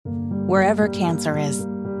Wherever cancer is,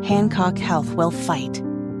 Hancock Health will fight.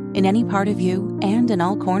 In any part of you and in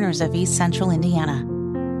all corners of East Central Indiana.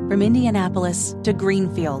 From Indianapolis to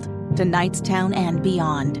Greenfield to Knightstown and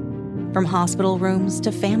beyond. From hospital rooms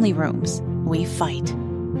to family rooms, we fight.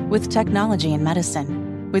 With technology and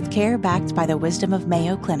medicine, with care backed by the wisdom of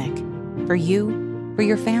Mayo Clinic. For you, for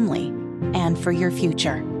your family, and for your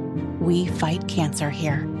future. We fight cancer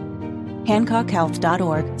here.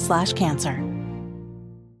 HancockHealth.org/cancer.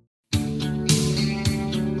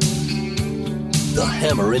 The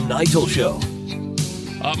Hammer and Nigel Show.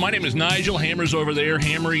 My name is Nigel. Hammer's over there.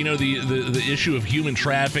 Hammer, you know, the issue of human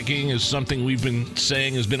trafficking is something we've been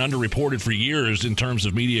saying has been underreported for years in terms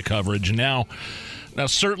of media coverage. And now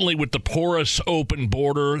certainly with the porous open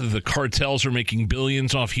border, the cartels are making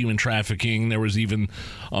billions off human trafficking. There was even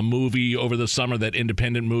a movie over the summer, that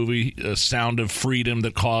independent movie, Sound of Freedom,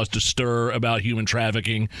 that caused a stir about human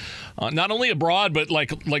trafficking. Not only abroad, but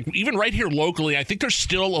like even right here locally, I think there's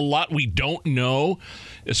still a lot we don't know,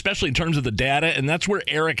 especially in terms of the data, and that's where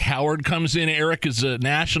Eric Howard comes in. Eric is a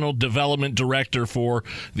National Development Director for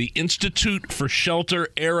the Insitute for Shelter.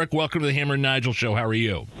 Eric, welcome to the Hammer and Nigel Show. How are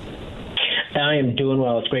you? I am doing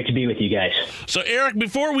well. It's great to be with you guys. So, Eric,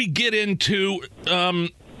 before we get into, I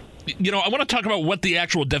want to talk about what the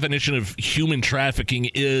actual definition of human trafficking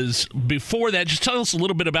is. Before that, just tell us a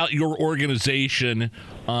little bit about your organization,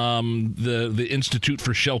 the Insitute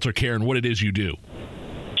for Shelter Care, and what it is you do.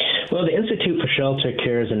 Well, the Insitute for Shelter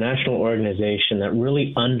Care is a national organization that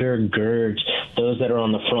really undergirds those that are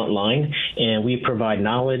on the front line, and we provide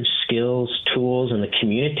knowledge, skills, tools in the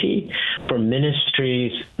community for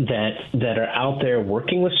ministries that are out there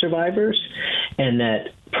working with survivors and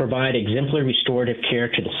that provide exemplary restorative care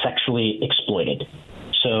to the sexually exploited.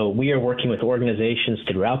 So we are working with organizations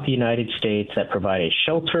throughout the United States that provide a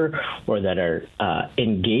shelter or that are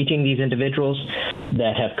engaging these individuals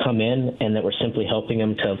that have come in and that we're simply helping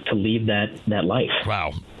them to lead that life.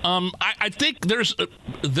 Wow. I think there's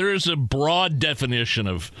a broad definition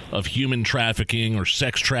of human trafficking or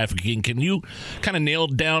sex trafficking. Can you kind of nail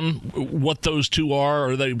down what those two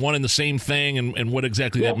are? Are they one and the same thing, and what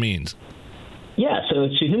exactly that means? Yeah, so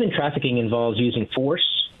human trafficking involves using force,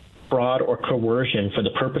 fraud, or coercion for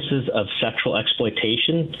the purposes of sexual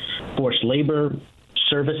exploitation, forced labor,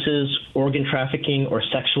 services, organ trafficking, or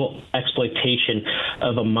sexual exploitation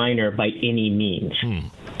of a minor by any means.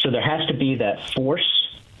 So there has to be that force,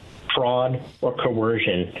 fraud, or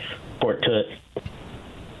coercion for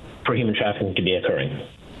human trafficking to be occurring.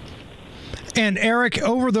 And Eric,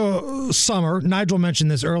 over the summer, Nigel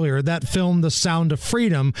mentioned this earlier, that film, The Sound of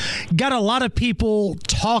Freedom, got a lot of people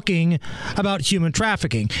talking about human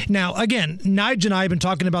trafficking. Now, again, Nigel and I have been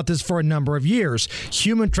talking about this for a number of years.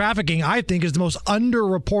 Human trafficking, I think, is the most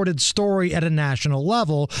underreported story at a national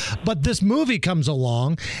level. But this movie comes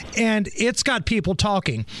along, and it's got people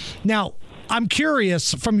talking. Now, I'm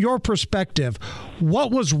curious, from your perspective,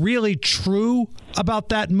 what was really true about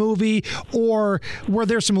that movie, or were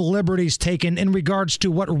there some liberties taken in regards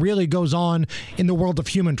to what really goes on in the world of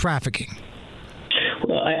human trafficking?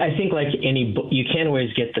 Well, I think like any book, you can't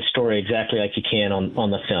always get the story exactly like you can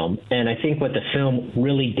on the film. And I think what the film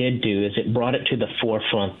really did do is it brought it to the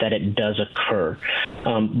forefront that it does occur.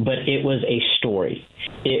 But it was a story.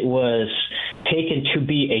 It was taken to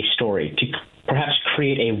be a story, to perhaps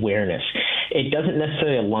create awareness. It doesn't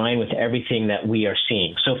necessarily align with everything that we are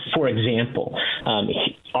seeing. So, for example,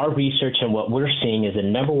 our research and what we're seeing is the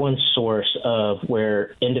number one source of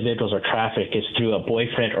where individuals are trafficked is through a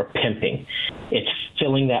boyfriend or pimping. It's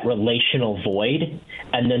filling that relational void,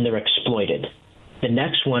 and then they're exploited. The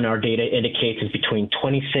next one, our data indicates, is between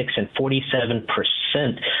 26 and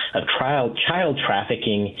 47% of child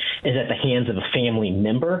trafficking is at the hands of a family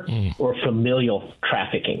member or familial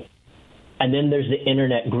trafficking. And then there's the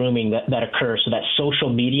internet grooming that occurs. So that social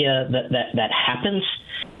media that happens,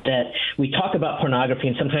 that we talk about pornography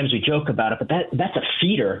and sometimes we joke about it, but that's a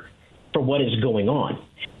feeder for what is going on.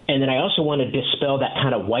 And then I also want to dispel that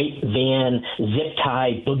kind of white van, zip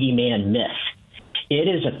tie, boogeyman myth. It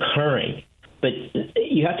is occurring. But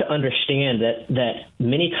you have to understand that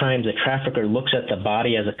many times a trafficker looks at the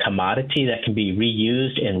body as a commodity that can be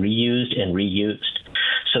reused and reused and reused.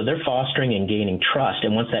 So they're fostering and gaining trust.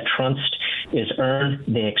 And once that trust is earned,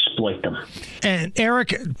 they exploit them. And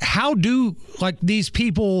Eric, how do these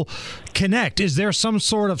people connect? Is there some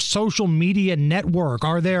sort of social media network?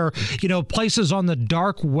 Are there, places on the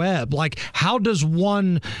dark web? How does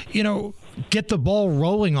one, get the ball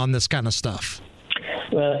rolling on this kind of stuff?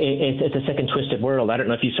 Well, it's a second twisted world. I don't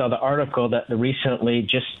know if you saw the article that recently,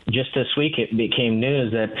 just this week, it became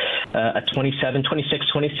news that a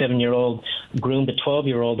 27-year-old groomed a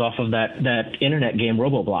 12-year-old off of that internet game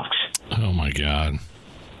Roblox. Oh my God.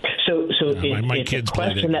 So my it's kids a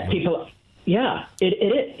question that played it. people. Yeah,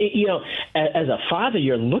 it as a father,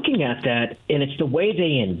 you're looking at that, and it's the way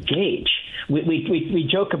they engage. We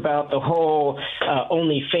joke about the whole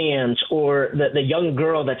OnlyFans or the young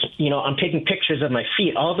girl that's, I'm taking pictures of my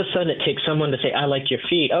feet. All of a sudden, it takes someone to say, I like your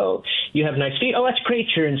feet. Oh, you have nice feet. Oh, that's great.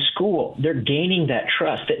 You're in school. They're gaining that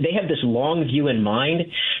trust. They have this long view in mind.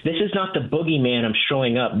 This is not the boogeyman I'm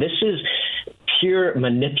showing up. This is pure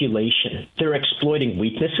manipulation. They're exploiting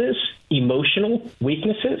weaknesses, emotional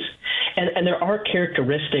weaknesses, and there are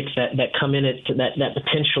characteristics that come in it that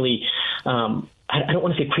potentially I don't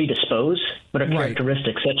want to say predispose, but are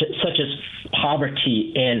characteristics such as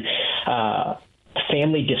poverty and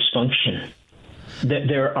family dysfunction. That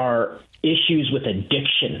there are issues with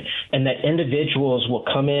addiction, and that individuals will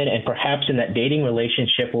come in and perhaps in that dating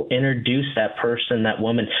relationship will introduce that person, that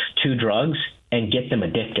woman, to drugs and get them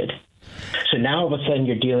addicted. So now all of a sudden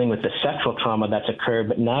you're dealing with the sexual trauma that's occurred,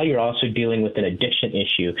 but now you're also dealing with an addiction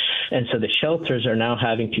issue. And so the shelters are now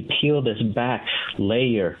having to peel this back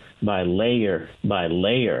layer by layer by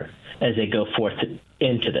layer as they go forth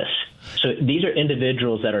into this. So these are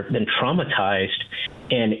individuals that have been traumatized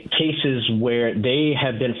in cases where they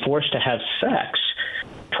have been forced to have sex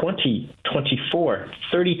 20, 24,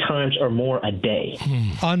 30 times or more a day.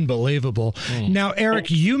 Unbelievable. Now, Eric,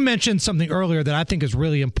 you mentioned something earlier that I think is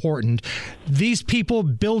really important. These people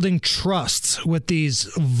building trusts with these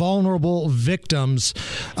vulnerable victims.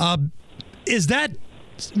 Is that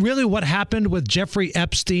really what happened with Jeffrey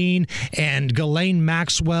Epstein and Ghislaine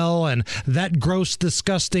Maxwell and that gross,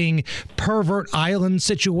 disgusting pervert island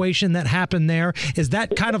situation that happened there? Is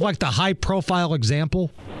that kind of like the high-profile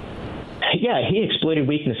example? Yeah, he exploited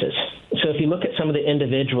weaknesses. So if you look at some of the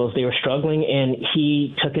individuals, they were struggling, and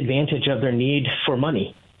he took advantage of their need for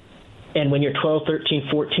money. And when you're 12, 13,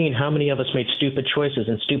 14, how many of us made stupid choices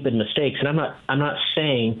and stupid mistakes? And I'm not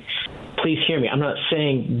saying, please hear me, I'm not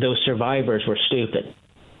saying those survivors were stupid.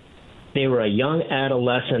 They were a young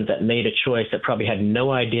adolescent that made a choice that probably had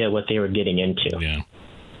no idea what they were getting into. Yeah.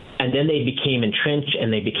 And then they became entrenched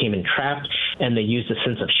and they became entrapped, and they used a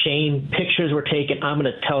sense of shame. Pictures were taken. I'm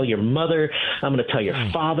going to tell your mother. I'm going to tell your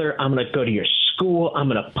father. I'm going to go to your school. I'm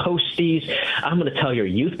going to post these. I'm going to tell your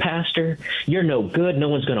youth pastor. You're no good. No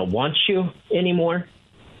one's going to want you anymore.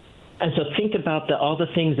 And so think about all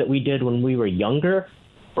the things that we did when we were younger,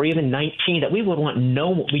 or even 19, that we would want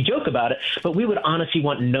we joke about it, but we would honestly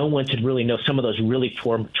want no one to really know some of those really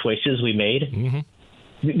poor choices we made,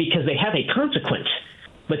 because they have a consequence.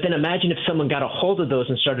 But then imagine if someone got a hold of those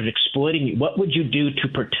and started exploiting you. What would you do to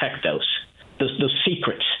protect those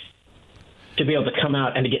secrets, to be able to come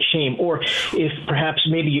out and to get shame? Or if perhaps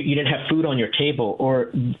maybe you didn't have food on your table,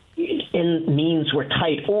 or means were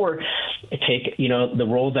tight, or take the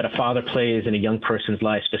role that a father plays in a young person's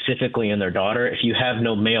life, specifically in their daughter. If you have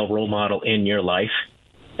no male role model in your life,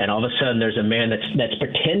 and all of a sudden there's a man that's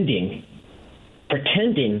pretending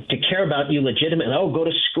to care about you legitimately. Oh, go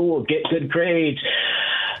to school, get good grades.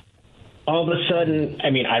 All of a sudden,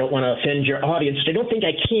 I don't want to offend your audience. I don't think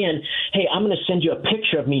I can. Hey, I'm going to send you a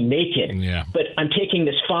picture of me naked. Yeah. But I'm taking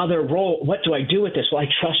this father role. What do I do with this? Well, I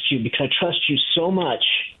trust you because I trust you so much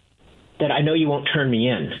that I know you won't turn me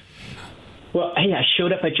in. Well, hey, I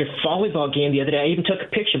showed up at your volleyball game the other day. I even took a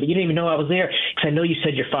picture, but you didn't even know I was there because I know you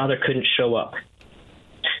said your father couldn't show up.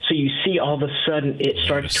 So you see, all of a sudden, it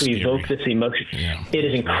starts to evoke this emotion. Yeah. It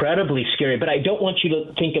is incredibly scary. But I don't want you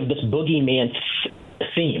to think of this boogeyman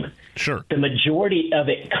theme. Sure. The majority of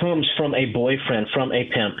it comes from a boyfriend, from a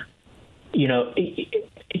pimp.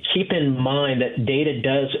 Keep in mind that data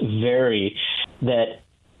does vary. That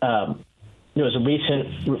there was a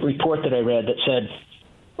recent report that I read that said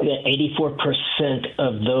that 84%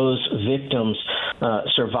 of those victims,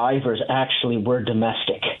 survivors, actually were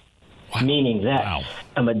domestic. Wow. Meaning that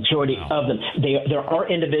a majority of them, there are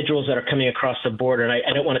individuals that are coming across the border, and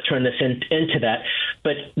I don't want to turn this into that,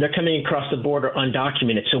 but they're coming across the border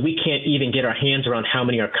undocumented, so we can't even get our hands around how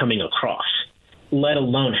many are coming across, let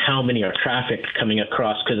alone how many are trafficked coming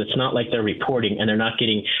across, because it's not like they're reporting and they're not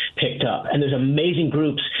getting picked up. And there's amazing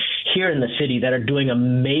groups here in the city that are doing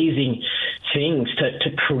amazing things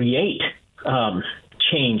to create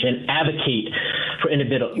change and advocate for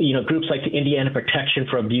individual, groups like the Indiana Protection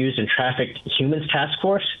for Abused and Trafficked Humans Task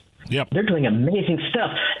Force. Yep. They're doing amazing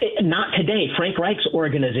stuff. Not today, Frank Reich's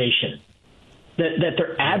organization, that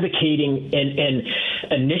they're advocating and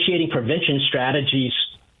initiating prevention strategies,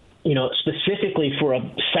 specifically for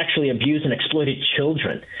sexually abused and exploited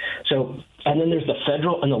children. So, and then there's the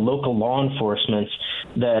federal and the local law enforcements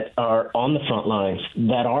that are on the front lines,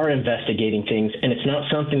 that are investigating things, and it's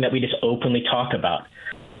not something that we just openly talk about.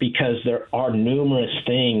 because there are numerous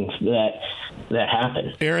things that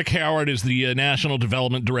happen. Eric Howard is the National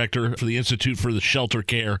Development Director for the Institute for the Shelter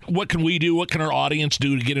Care. What can we do? What can our audience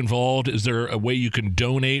do to get involved? Is there a way you can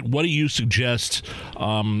donate? What do you suggest,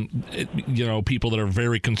 people that are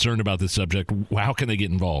very concerned about this subject, how can they get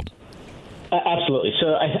involved? Absolutely.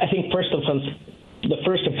 So I think the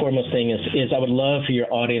first and foremost thing is I would love for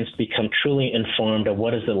your audience to become truly informed of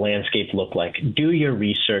what does the landscape look like. Do your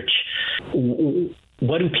research.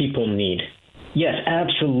 What do people need? Yes,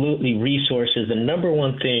 absolutely. Resources. The number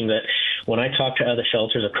one thing that when I talk to other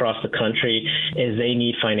shelters across the country is they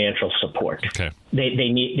need financial support. Okay. They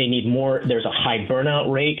need more. There's a high burnout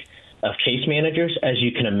rate of case managers, as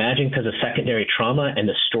you can imagine, because of secondary trauma and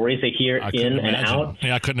the stories they hear in and out.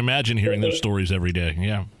 Yeah, I couldn't imagine hearing those stories every day.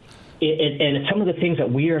 Yeah. And some of the things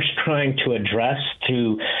that we are trying to address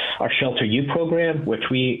through our Shelter U program, which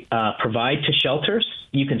we provide to shelters.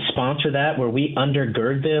 You can sponsor that, where we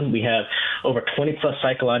undergird them. We have over 20-plus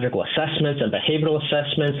psychological assessments and behavioral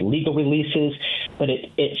assessments, legal releases, but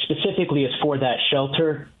it specifically is for that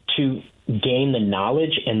shelter to gain the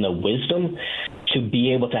knowledge and the wisdom to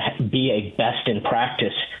be able to be a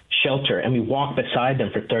best-in-practice shelter, and we walk beside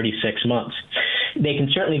them for 36 months. They can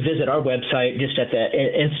certainly visit our website just at the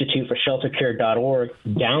instituteforsheltercare.org,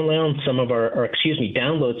 download some of our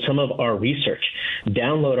research,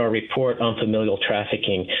 download our report on familial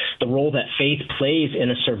trafficking, the role that faith plays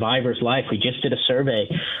in a survivor's life. We just did a survey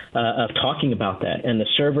of talking about that, and the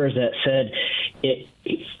surveyors that said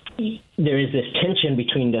there is this tension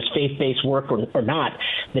between does faith-based work or not.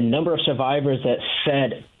 The number of survivors that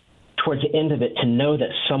said towards the end of it to know that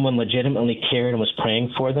someone legitimately cared and was praying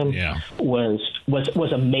for them was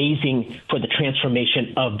amazing for the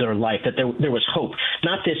transformation of their life, that there was hope.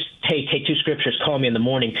 Not this, hey, take 2 scriptures, call me in the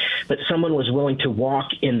morning, but someone was willing to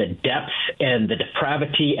walk in the depths and the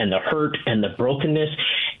depravity and the hurt and the brokenness,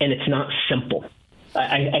 and it's not simple.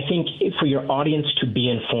 I think for your audience to be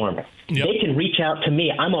informed, they can reach out to me.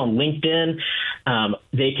 I'm on LinkedIn.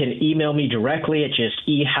 They can email me directly at just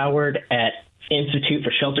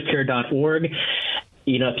ehoward@instituteforsheltercare.org.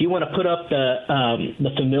 If you want to put up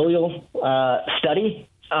the familial study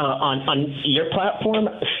on your platform,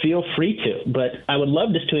 feel free to. But I would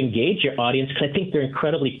love just to engage your audience because I think they're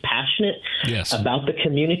incredibly passionate about the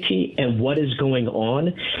community and what is going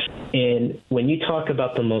on. And when you talk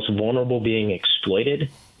about the most vulnerable being exploited,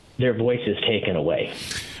 their voice is taken away.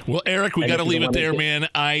 Well, Eric, we got to leave it there, man.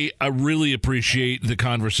 I really appreciate the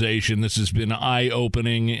conversation. This has been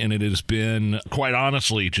eye-opening, and it has been, quite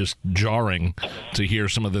honestly, just jarring to hear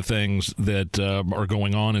some of the things that are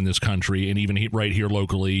going on in this country and even right here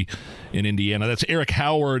locally in Indiana. That's Eric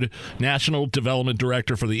Howard, National Development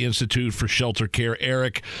Director for the Institute for Shelter Care.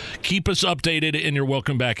 Eric, keep us updated, and you're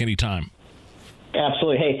welcome back anytime.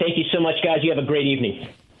 Absolutely. Hey, thank you so much, guys. You have a great evening.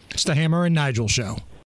 It's the Hammer and Nigel Show.